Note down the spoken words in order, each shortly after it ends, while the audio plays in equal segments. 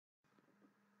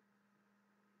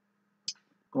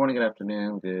Good morning, good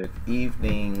afternoon, good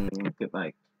evening, good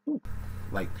night. Ooh,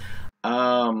 light.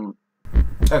 Um,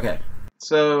 okay.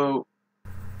 So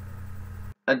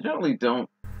I generally don't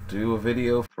do a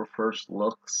video for first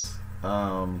looks.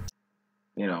 Again,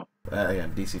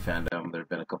 DC fandom, there have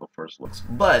been a couple first looks,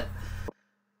 but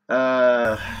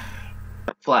uh,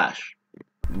 Flash,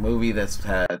 movie that's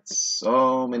had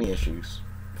so many issues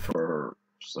for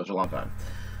such a long time.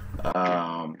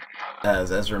 Um,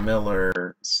 as Ezra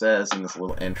Miller says in this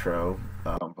little intro,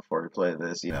 before we play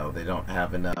this, they don't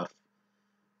have enough.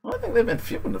 Well, I think they've been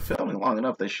filming long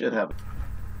enough. They should have a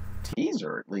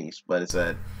teaser at least, but it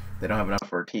said they don't have enough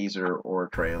for a teaser or a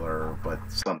trailer, but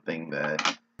something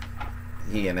that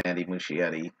he and Andy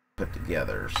Muschietti put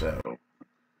together. So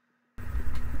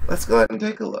let's go ahead and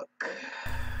take a look.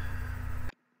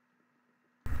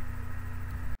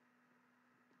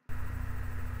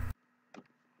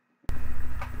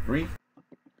 Three,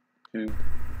 two,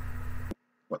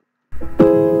 one.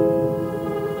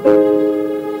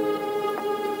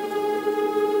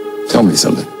 Tell me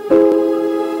something.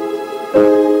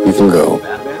 You can go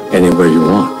Batman? anywhere you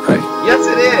want, right? Yes,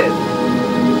 it is.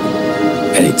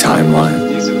 Any timeline,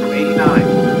 These are from '89.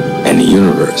 any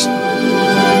universe.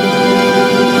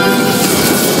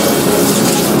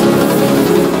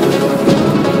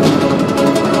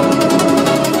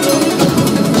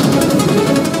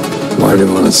 Why do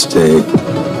you want to stay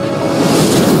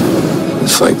and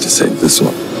fight to save this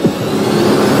one?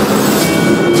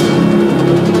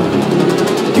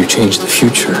 You change the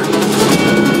future,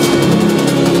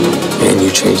 and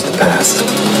you change the past.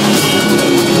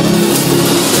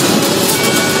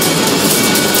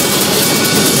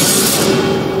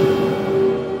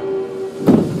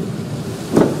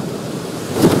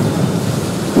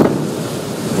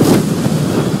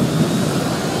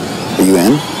 Are you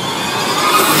in?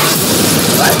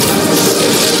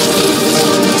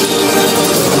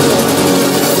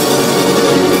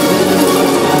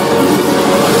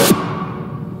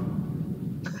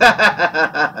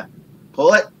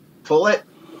 Pull it, pull it,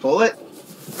 pull it.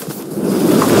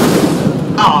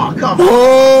 Oh, come on.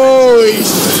 Holy!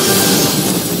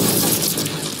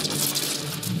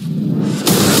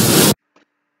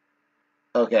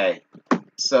 Okay,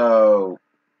 so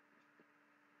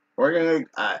we're gonna.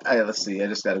 Let's see. I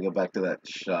just got to go back to that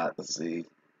shot. Let's see.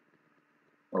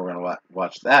 We're gonna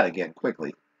watch that again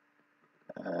quickly.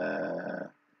 Uh,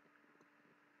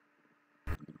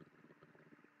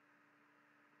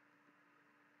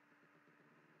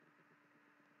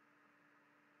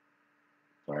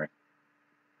 sorry.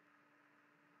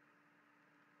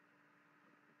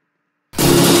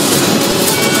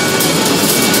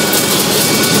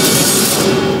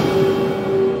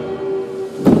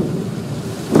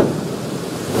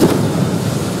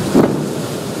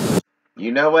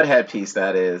 You know what headpiece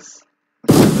that is.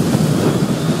 Are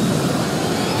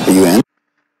you in?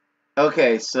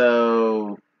 Okay,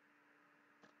 so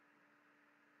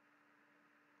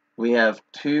we have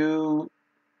two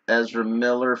Ezra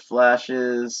Miller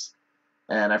flashes,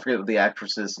 and I forget what the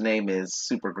actress's name is.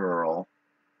 Supergirl.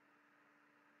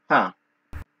 Huh.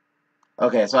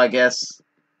 Okay, so I guess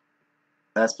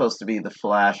that's supposed to be the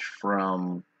Flash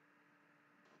from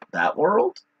that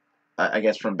world? I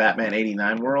guess from Batman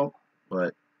 '89 world,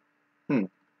 but I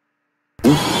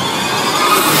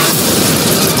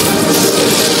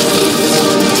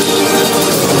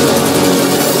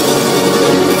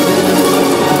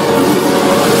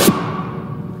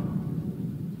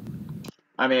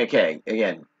mean, okay,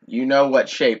 again, you know what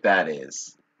shape that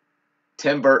is.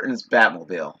 Tim Burton's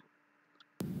Batmobile.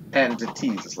 And to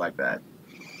tease us like that.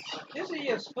 This is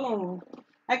your spoon.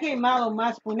 I gave Milo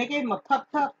my spoon. They gave him a cup.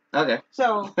 Okay.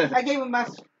 So I gave him my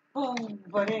spoon.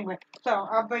 But anyway, so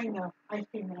I'll bring the ice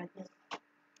cream like this.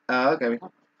 Okay.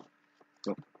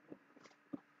 Cool.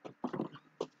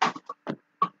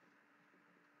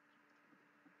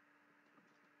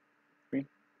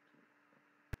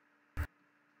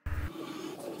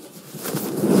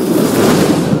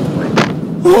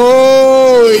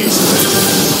 Holy!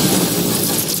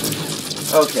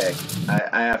 Okay,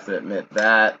 I have to admit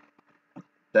that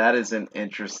is an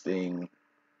interesting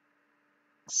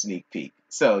sneak peek.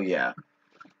 So yeah,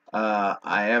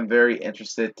 I am very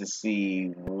interested to see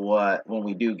what when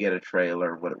we do get a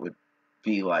trailer, what it would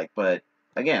be like. But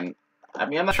again, I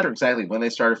mean, I'm not sure exactly when they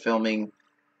started filming.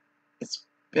 It's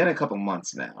been a couple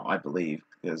months now, I believe,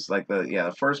 because like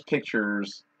the first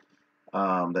pictures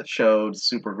that showed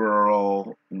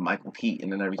Supergirl and Michael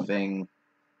Keaton and everything.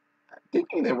 I'm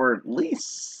thinking they were at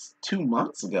least 2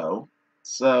 months ago.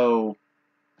 So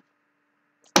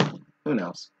who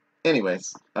knows?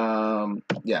 Anyways,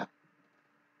 yeah,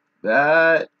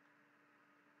 that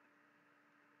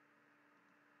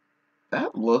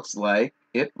that looks like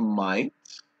it might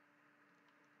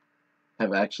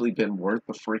have actually been worth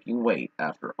the freaking wait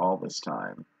after all this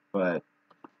time. But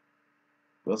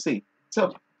we'll see.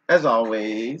 So, as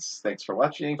always, thanks for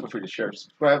watching. Feel free to share,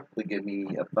 subscribe, please give me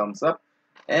a thumbs up,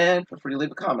 and feel free to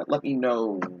leave a comment. Let me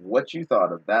know what you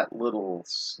thought of that little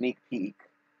sneak peek.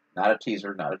 Not a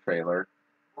teaser, not a trailer.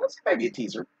 Well, maybe a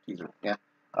teaser. Teaser, yeah.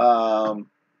 Of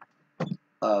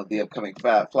the upcoming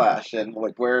Flash. And,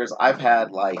 like, whereas I've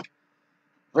had, like,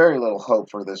 very little hope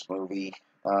for this movie,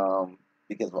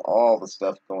 because of all the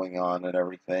stuff going on and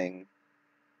everything.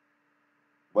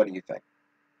 What do you think?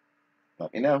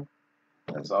 Let me know.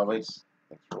 As always,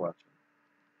 thanks for watching.